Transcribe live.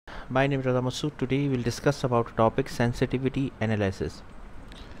My name is Radha Masood. Today we will discuss about the topic sensitivity analysis.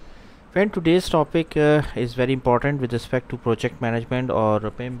 Friend, today's topic is very important with respect to project management or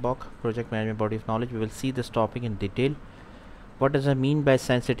PMBOK, project management body of knowledge. We will see this topic in detail. What does it mean by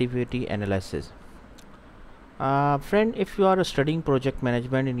sensitivity analysis? Friend, if you are studying project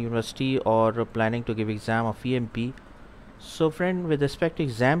management in university or planning to give exam of EMP, so friend, with respect to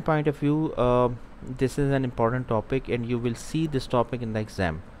exam point of view, this is an important topic and you will see this topic in the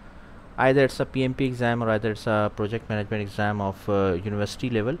exam. Either it's a PMP exam or either it's a project management exam of university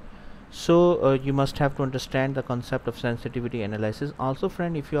level. So you must have to understand the concept of sensitivity analysis. Also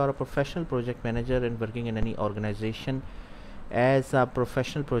friend, if you are a professional project manager and working in any organization as a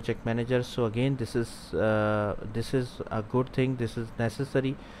professional project manager, so again this is a good thing. This is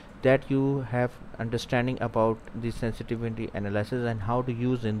necessary that you have understanding about the sensitivity analysis and how to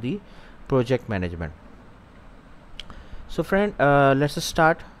use in the project management. So friend, let's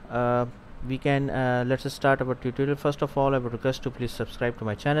start. Let's start our tutorial. First of all, I would request to please subscribe to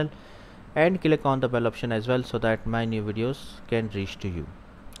my channel and click on the bell option as well so that my new videos can reach to you.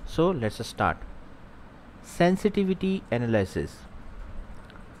 So let's start. Sensitivity analysis.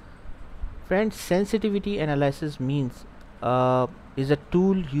 Friends, sensitivity analysis means is a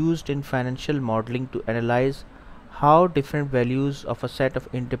tool used in financial modeling to analyze how different values of a set of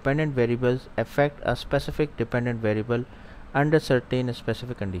independent variables affect a specific dependent variable under certain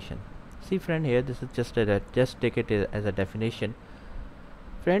specific condition. See friend, here this is just take it as a definition.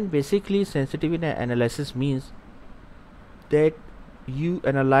 Friend, basically sensitivity analysis means that you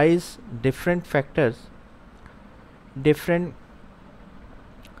analyze different factors, different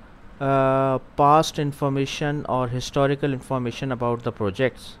past information or historical information about the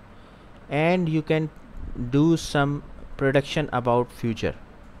projects, and you can do some prediction about future.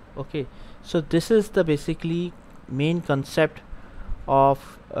 Okay, so this is the basically main concept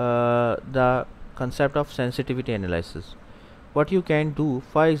of the concept of sensitivity analysis. What you can do,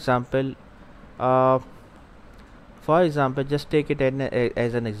 for example, just take it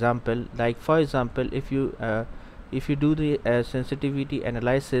as an example. Like for example, if you do the sensitivity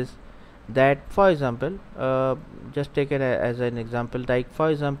analysis, that for example, just take it as an example. Like for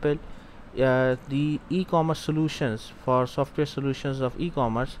example, the e-commerce solutions for software solutions of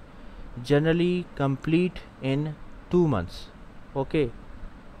e-commerce generally complete in 2 months. Okay,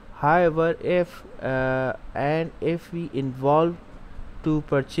 however, if we involve to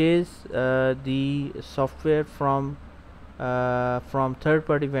purchase the software from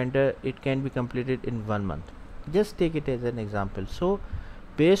third-party vendor, it can be completed in 1 month. Just take it as an example. So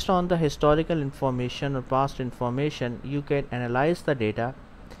based on the historical information or past information, you can analyze the data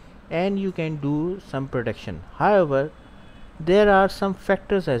and you can do some prediction. However, there are some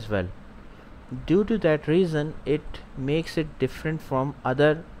factors as well. Due to that reason, it makes it different from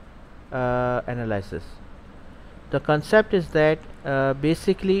other analysis. The concept is that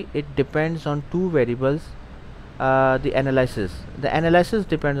basically it depends on two variables. The analysis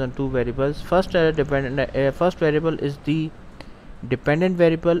depends on two variables. First variable is the dependent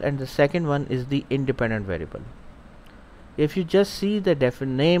variable and the second one is the independent variable. If you just see the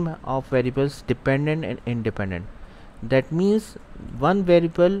name of variables, dependent and independent, that means one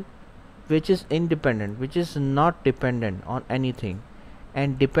variable which is independent, which is not dependent on anything,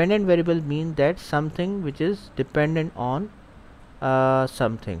 and dependent variable mean that something which is dependent on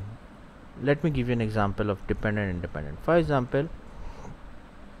something. Let me give you an example of dependent and independent. For example,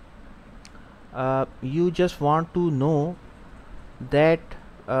 you just want to know that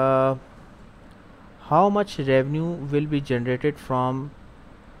how much revenue will be generated from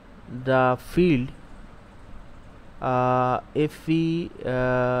the field if we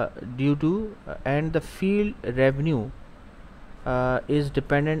due to and the field revenue is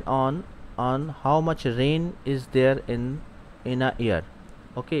dependent on how much rain is there in a year.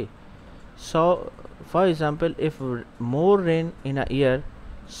 Okay, so for example, if more rain in a year,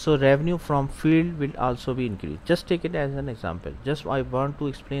 so revenue from field will also be increased. Just take it as an example. Just I want to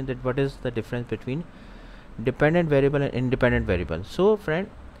explain that what is the difference between dependent variable and independent variable. So friend,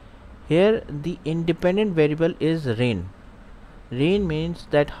 here the independent variable is rain. Rain means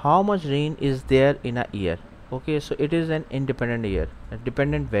that how much rain is there in a year. Okay, so it is an independent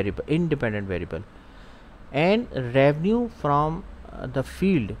independent variable, and revenue from the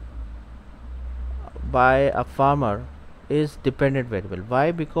field by a farmer is dependent variable.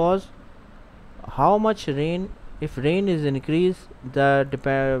 Why? Because how much rain, if rain is increased, the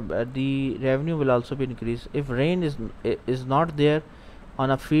revenue will also be increased. If rain is not there on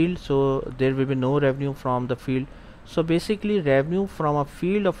a field, so there will be no revenue from the field. So basically revenue from a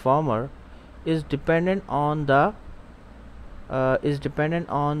field of farmer is dependent on the is dependent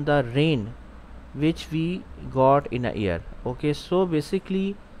on the rain which we got in a year. Okay, so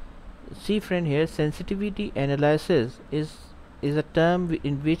basically, see friend, here sensitivity analysis is a term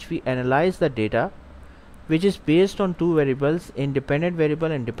in which we analyze the data which is based on two variables, independent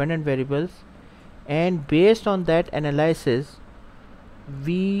variable and dependent variables, and based on that analysis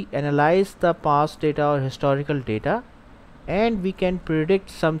we analyze the past data or historical data, and we can predict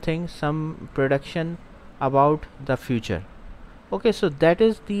something, some prediction about the future. Okay, so that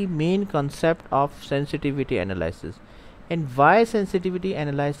is the main concept of sensitivity analysis. And why sensitivity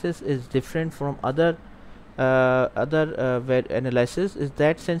analysis is different from other analysis is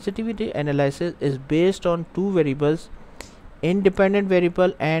that sensitivity analysis is based on two variables, independent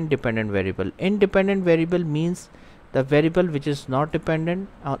variable and dependent variable. Independent variable means the variable which is not dependent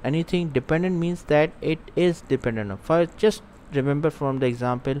on anything. Dependent means that it is dependent on. For just remember from the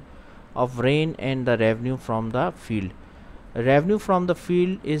example of rain and the revenue from the field. Revenue from the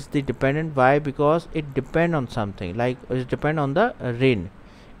field is the dependent. Why? Because it depend on something, like it depend on the rain,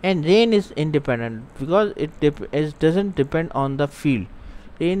 and rain is independent because it doesn't depend on the field.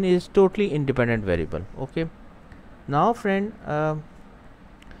 Rain is totally independent variable. Okay, now friend,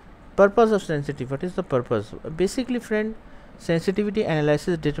 purpose of sensitivity. What is the purpose? Basically friend, sensitivity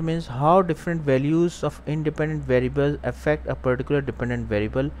analysis determines how different values of independent variables affect a particular dependent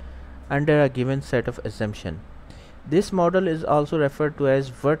variable under a given set of assumption. This model is also referred to as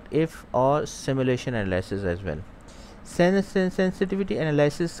what if or simulation analysis as well. Sensitivity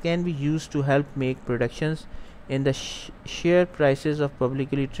analysis can be used to help make predictions in the share prices of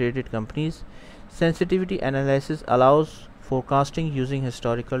publicly traded companies. Sensitivity analysis allows forecasting using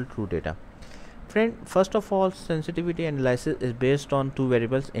historical true data. Friend, first of all, sensitivity analysis is based on two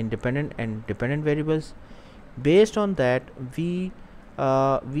variables, independent and dependent variables. Based on that, we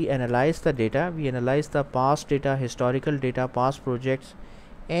analyze the data, we analyze the past data, historical data, past projects,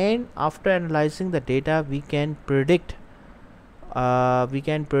 and after analyzing the data we can predict,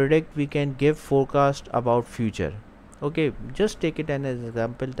 we can give forecast about future. Okay, just take it as an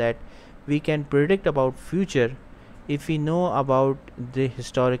example that we can predict about future if we know about the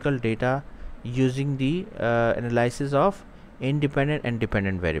historical data using the analysis of independent and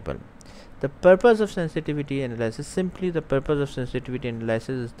dependent variable. The purpose of sensitivity analysis, simply the purpose of sensitivity analysis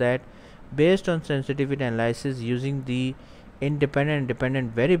is that based on sensitivity analysis using the independent and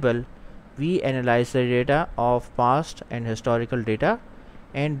dependent variable, we analyze the data of past and historical data,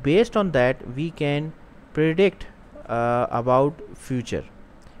 and based on that we can predict about future,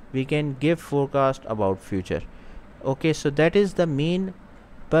 we can give forecast about future. Okay, so that is the main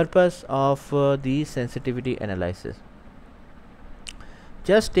purpose of the sensitivity analysis.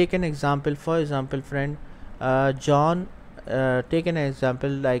 Just take an example. For example friend, John, take an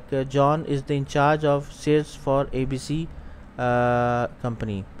example like John is in charge of sales for ABC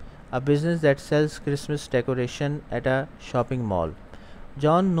company, a business that sells Christmas decoration at a shopping mall.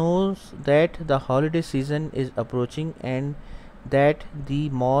 John knows that the holiday season is approaching and that the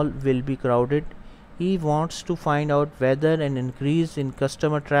mall will be crowded. He wants to find out whether an increase in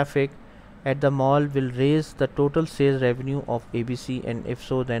customer traffic at the mall will raise the total sales revenue of ABC, and if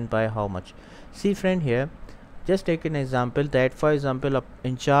so, then by how much. See friend, here just take an example that, for example,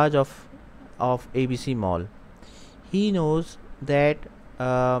 in charge of ABC mall, he knows that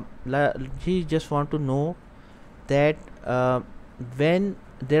he just want to know that when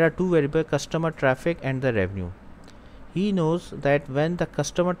there are two variables, customer traffic and the revenue. He knows that when the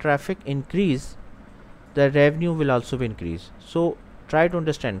customer traffic increase, the revenue will also be increase. So try to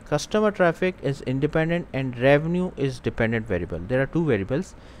understand, customer traffic is independent and revenue is dependent variable. There are two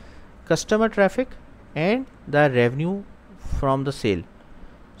variables, customer traffic and the revenue from the sale.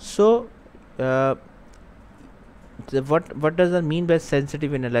 So what does that mean by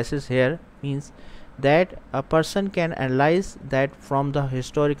sensitive analysis? Here means that a person can analyze that from the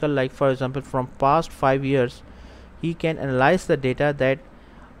historical, like for example from past 5 years, he can analyze the data that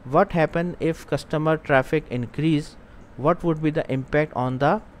what happened if customer traffic increase, what would be the impact on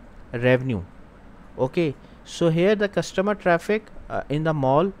the revenue. Okay, so here the customer traffic in the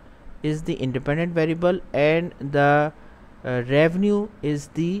mall is the independent variable, and the revenue is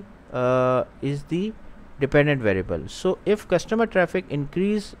the dependent variable. So if customer traffic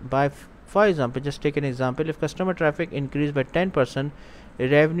increase by for example, just take an example, if customer traffic increase by 10%,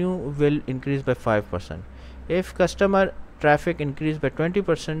 revenue will increase by 5%. If customer traffic increase by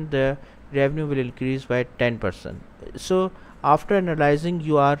 20%, the revenue will increase by 10%. So after analyzing,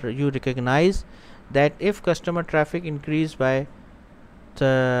 you recognize that if customer traffic increase by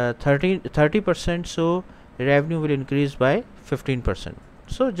 30%, so revenue will increase by 15%.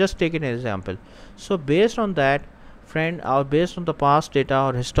 So just take an example. So based on that, friend, or based on the past data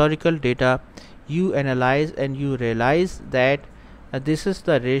or historical data, you analyze and you realize that this is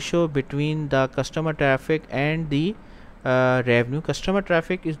the ratio between the customer traffic and the revenue. Customer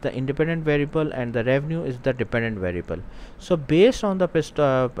traffic is the independent variable and the revenue is the dependent variable. So based on the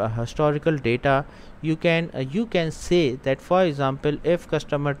historical data, you can say that, for example, if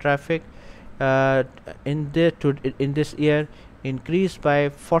customer traffic in this year increased by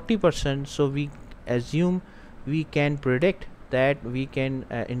 40%, so we assume, we can predict that we can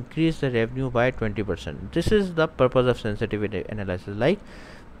increase the revenue by 20%. This is the purpose of sensitivity analysis. Like,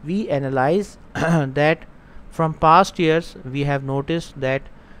 we analyze that from past years we have noticed that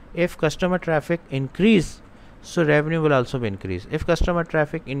if customer traffic increase, so revenue will also be increased. If customer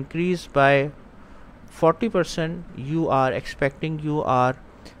traffic increase by 40%, you are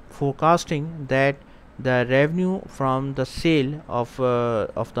forecasting that the revenue from the sale of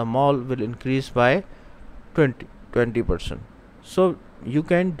the mall will increase by 20%. So you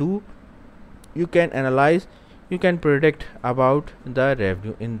can analyze, you can predict about the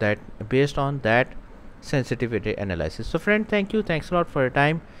revenue in that, based on that sensitivity analysis. So friend, thanks a lot for your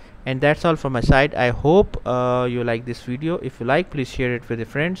time, and that's all from my side. I hope you like this video. If you like, please share it with your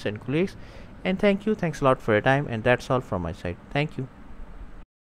friends and colleagues, and thanks a lot for your time, and that's all from my side. Thank you.